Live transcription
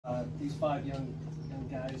these 5 young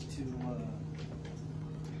guys to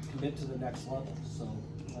commit to the next level. So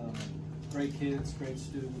great kids, great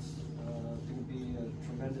students. Going to be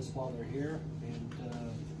tremendous while they're here, and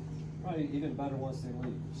probably even better once they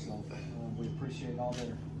leave. So we appreciate all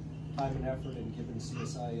their time and effort and giving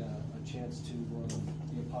CSI a chance to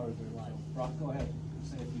be a part of their life. Brock, go ahead,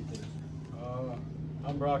 say a few things.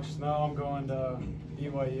 I'm Brock Snow. I'm going to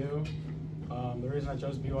BYU. The reason I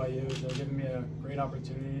chose BYU is they're giving me a great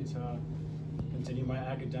opportunity to continue my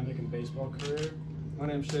academic and baseball career. My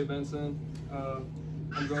name's Shay Benson.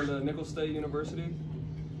 I'm going to Nicholls State University,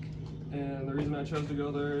 and the reason I chose to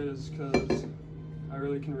go there is because I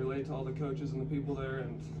really can relate to all the coaches and the people there,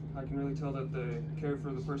 and I can really tell that they care for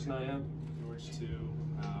the person I am. George too,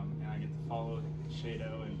 and I get to follow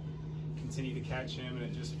Shado and continue to catch him, and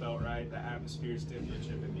it just felt right. The atmosphere is different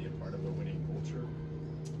and be a part of a winning culture.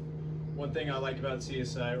 One thing I like about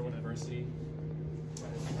CSI or university